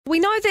We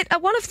know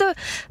that one of the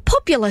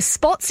popular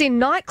spots in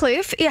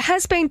Nightcliff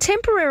has been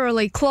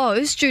temporarily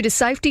closed due to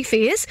safety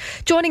fears.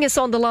 Joining us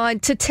on the line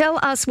to tell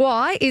us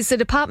why is the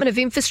Department of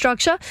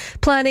Infrastructure,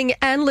 Planning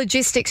and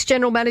Logistics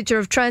General Manager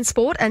of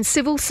Transport and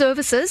Civil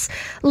Services,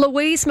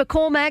 Louise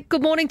McCormack.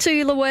 Good morning to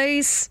you,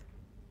 Louise.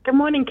 Good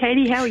morning,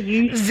 Katie. How are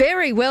you?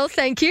 Very well,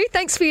 thank you.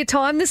 Thanks for your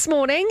time this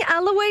morning.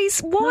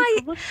 Louise, why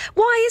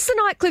is the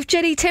Nightcliff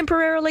jetty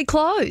temporarily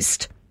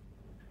closed?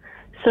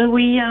 So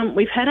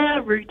we've had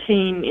our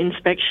routine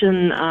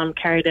inspection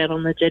carried out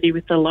on the jetty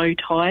with the low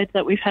tide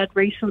that we've had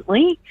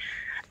recently.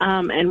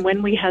 And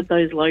when we had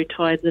those low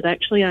tides, it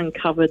actually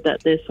uncovered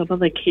that there's some of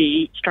the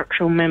key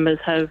structural members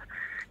have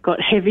got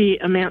heavy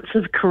amounts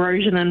of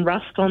corrosion and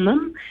rust on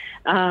them.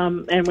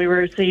 And we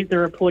received the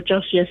report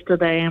just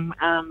yesterday, and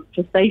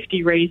for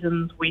safety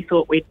reasons, we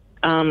thought we'd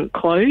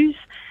close.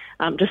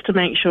 Just to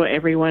make sure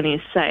everyone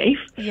is safe.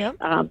 Yep.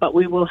 But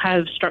we will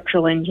have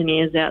structural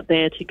engineers out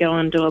there to go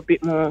and do a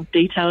bit more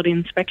detailed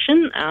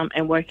inspection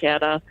and work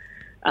out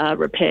a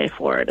repair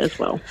for it as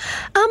well.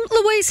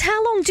 Louise,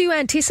 how long do you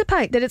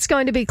anticipate that it's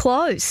going to be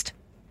closed?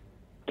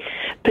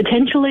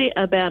 Potentially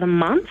about a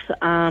month,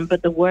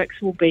 but the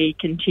works will be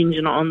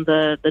contingent on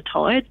the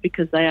tides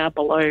because they are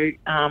below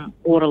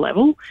water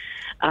level.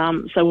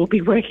 So we'll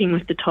be working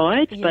with the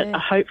tides, but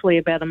hopefully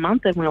about a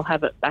month and we'll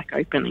have it back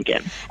open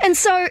again. And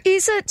so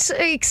is it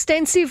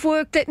extensive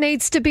work that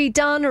needs to be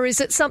done, or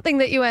is it something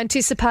that you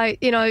anticipate,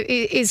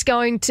 is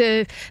going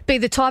to be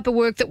the type of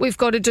work that we've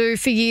got to do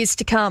for years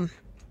to come?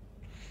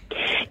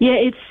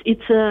 Yeah,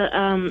 it's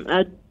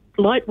a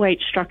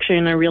lightweight structure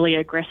in a really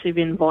aggressive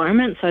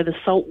environment. So the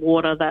salt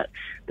water that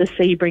the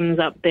sea brings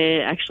up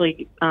there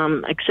actually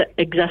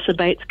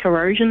exacerbates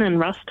corrosion and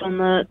rust on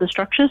the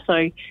structure.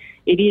 So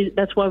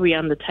that's why we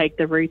undertake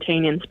the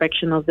routine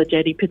inspection of the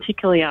jetty,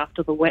 particularly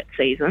after the wet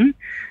season,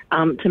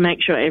 to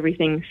make sure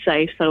everything's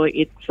safe. So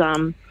it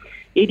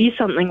is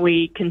something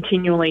we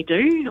continually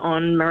do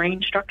on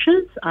marine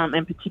structures,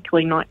 and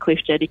particularly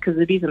Nightcliff Jetty, because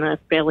it is in a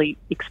fairly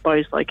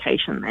exposed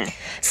location there.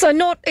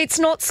 So it's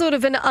not sort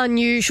of an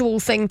unusual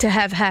thing to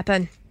have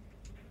happen?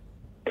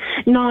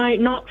 No,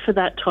 not for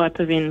that type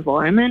of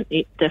environment.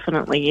 It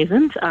definitely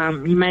isn't.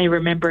 You may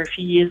remember a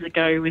few years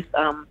ago with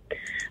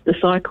the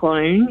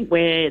cyclone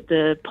where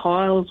the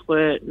piles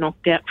were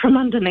knocked out from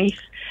underneath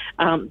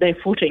their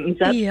footings.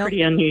 That's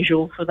pretty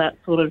unusual for that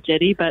sort of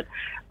jetty, but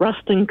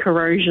rust and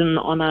corrosion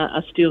on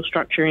a steel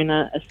structure in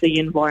a sea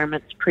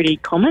environment is pretty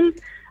common,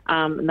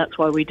 and that's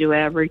why we do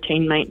our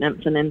routine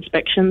maintenance and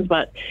inspections.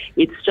 But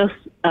it's just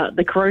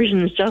the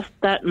corrosion is just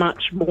that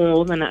much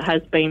more than it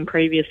has been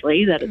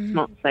previously that it's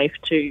not safe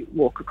to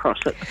walk across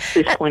at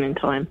this point in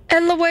time.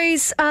 And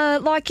Louise,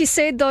 like you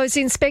said, those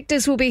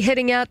inspectors will be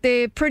heading out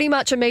there pretty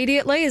much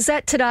immediately. Is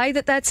that today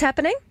that's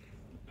happening?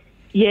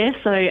 Yeah,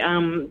 so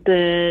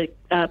the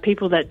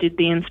people that did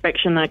the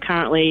inspection are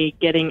currently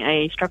getting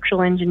a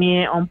structural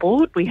engineer on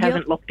board. We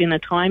haven't locked in a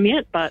time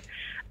yet, but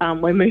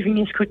we're moving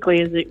as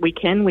quickly as we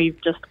can.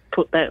 We've just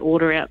put that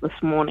order out this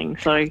morning,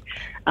 so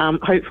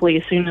hopefully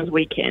as soon as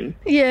we can.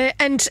 Yeah,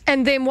 and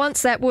then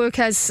once that work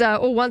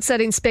once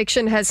that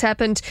inspection has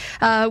happened,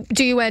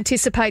 do you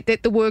anticipate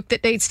that the work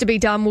that needs to be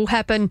done will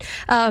happen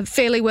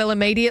fairly well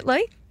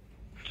immediately?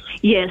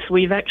 Yes,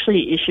 we've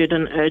actually issued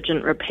an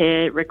urgent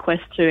repair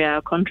request to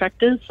our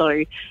contractors,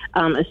 so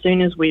as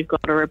soon as we've got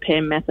a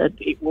repair method,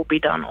 it will be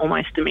done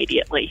almost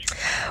immediately.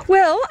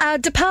 Well,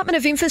 Department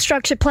of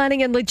Infrastructure,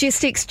 Planning and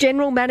Logistics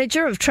General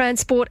Manager of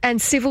Transport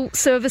and Civil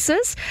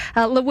Services,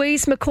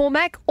 Louise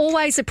McCormack,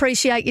 always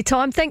appreciate your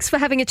time. Thanks for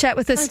having a chat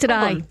with us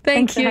today.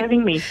 Thanks you. for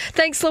having me.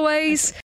 Thanks, Louise.